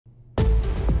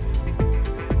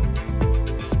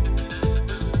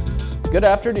Good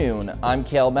afternoon, I'm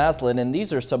Cael Maslin, and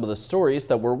these are some of the stories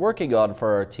that we're working on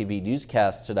for our TV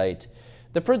newscast tonight.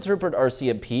 The Prince Rupert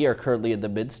RCMP are currently in the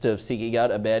midst of seeking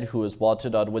out a man who is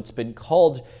wanted on what's been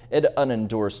called an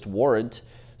unendorsed warrant.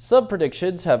 Some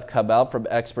predictions have come out from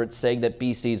experts saying that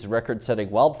BC's record-setting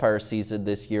wildfire season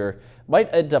this year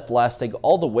might end up lasting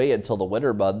all the way until the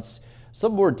winter months.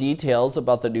 Some more details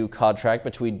about the new contract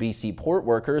between BC port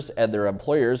workers and their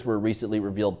employers were recently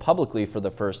revealed publicly for the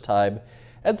first time.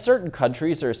 And certain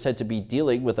countries are said to be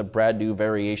dealing with a brand new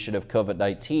variation of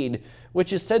COVID-19,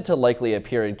 which is said to likely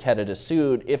appear in Canada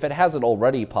soon if it hasn't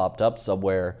already popped up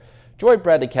somewhere. Join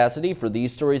Brandon Cassidy for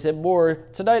these stories and more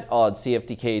tonight on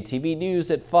CFTK-TV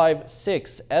News at 5,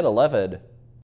 6, and 11.